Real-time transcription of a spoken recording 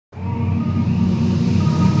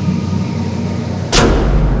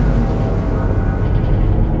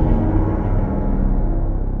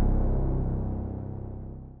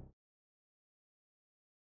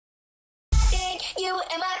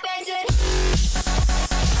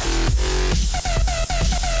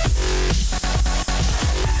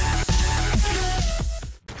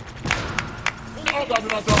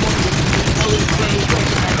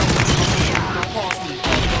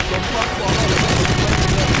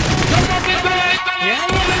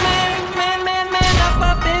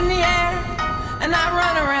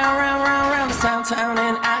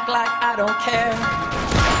don't care.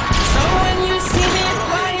 So when you see me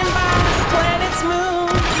flying by the planet's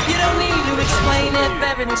moon, you don't need to explain it,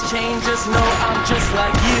 everything's changed, just know I'm just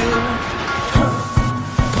like you.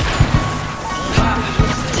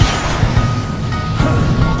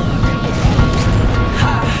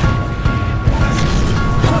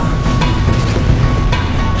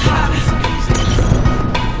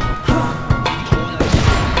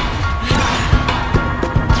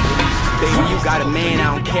 Got a man,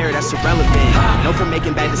 I don't care, that's irrelevant. No for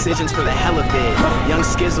making bad decisions for the hell of it. Young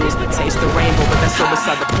skizzles, taste the rainbow, but that's so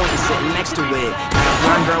beside the point of sitting next to it. Got a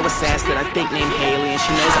blonde girl with sass that I think named Haley, and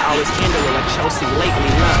she knows I always handle her like Chelsea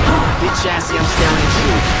lately. Look, bitch chassis, I'm staring at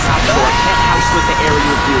you. Top floor, penthouse with the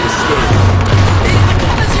aerial view is still.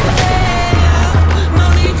 No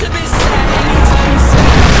need to be sad.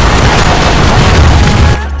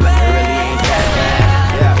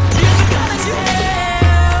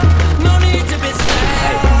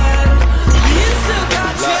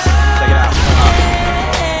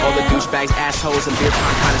 Douchebags, assholes, and beer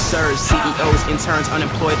pong connoisseurs, CEOs, interns,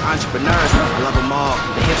 unemployed entrepreneurs. I love them all.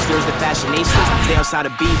 The hipsters, the fashionistas. Stay outside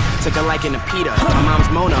of beef. Took a liking to Peter. My mom's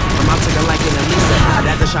Mona. My mom took a liking to Lisa. I'd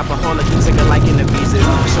at the shopaholic who took a liking to visas.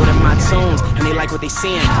 Show them my tunes, and they like what they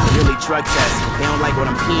seeing. Really drug tests. They don't like what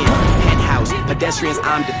I'm peeing. Penthouse, pedestrians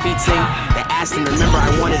I'm defeating. They asked and remember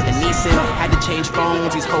I wanted a Nissan. Had to change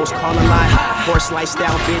phones. These hoes call a lot. Horse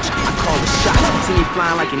lifestyle, bitch. I call the shots. See me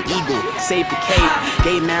flying like an eagle. Save the cave.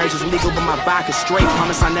 Gay marriage is legal, but my back is straight.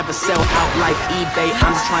 Promise I never sell out like eBay.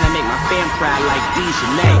 I'm just trying to make my fam proud like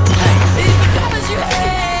Dejanay. Hey. It's the colors you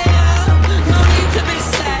have. No need to be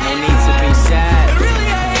sad. No need to be sad. It really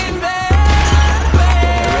ain't bad.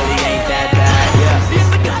 It really ain't that bad, yeah. It's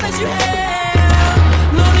the colors you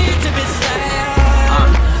have. No need to be sad.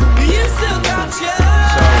 You still got you.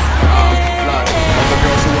 So, look, all the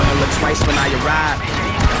girls who wanna look twice when I arrive.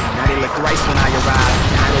 Now they look thrice when I arrive.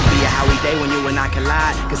 Now it'll be a Howie day when you and I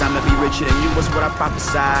collide. Cause I'ma be richer than you was what I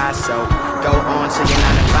prophesied. So go on to your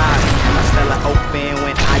 9 to 5. And my Stella open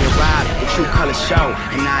when I arrive. The true colors show.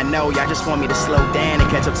 And I know y'all just want me to slow down and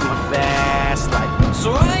catch up to my fast life.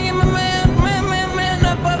 So I am a man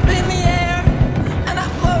up in the air. And I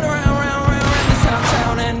float around this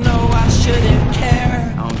town and know I shouldn't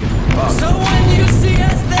care. I don't give a fuck. So when you see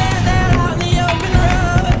us there out in the open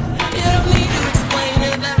road, you don't need to explain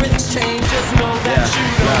it, everything's changed, just know that you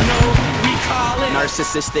don't know. We call it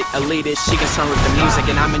narcissistic, elitist, she concerned with the music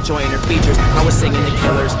and I'm enjoying her features. I was singing the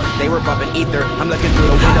Killers, they were bumping ether. I'm looking through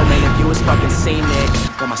the window, man, if you was fucking seen it.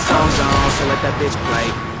 Got my songs on, so let that bitch play.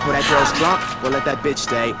 When that girl's drunk, well let that bitch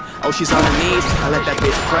stay. Oh, she's on her knees, I let that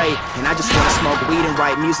bitch pray. And I just wanna smoke weed and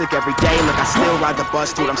write music every day. Look, I still ride the bus,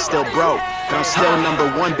 dude, I'm still broke. But I'm still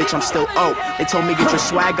 #1, bitch, I'm still O. They told me get your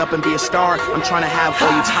swag up and be a star. I'm trying to have all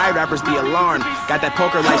you tired rappers be alarmed. Got that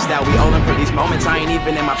poker lifestyle, we owe them for these moments. I ain't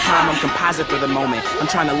even in my prime, I'm composite for the moment. I'm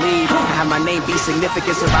trying to lead, and have my name be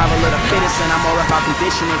significant. Survival of the fittest, and I'm all about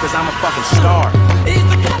conditioning, cause I'm a fucking star. It's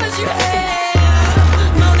the colors you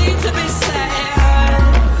have, no need to be sad.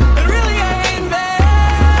 It really ain't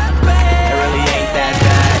bad. It really ain't that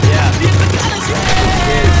bad, yeah. It's the colors you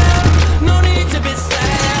have, no need to be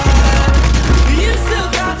sad. You still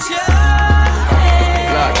got you.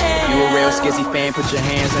 Look, you a real skizzy fan, put your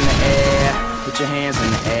hands in the air. Put your hands in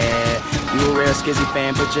the air. You a real skizzy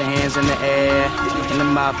fan, put your hands in the air. In the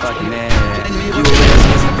motherfucking air. You a real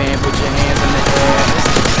skizzy fan, put your hands in the air.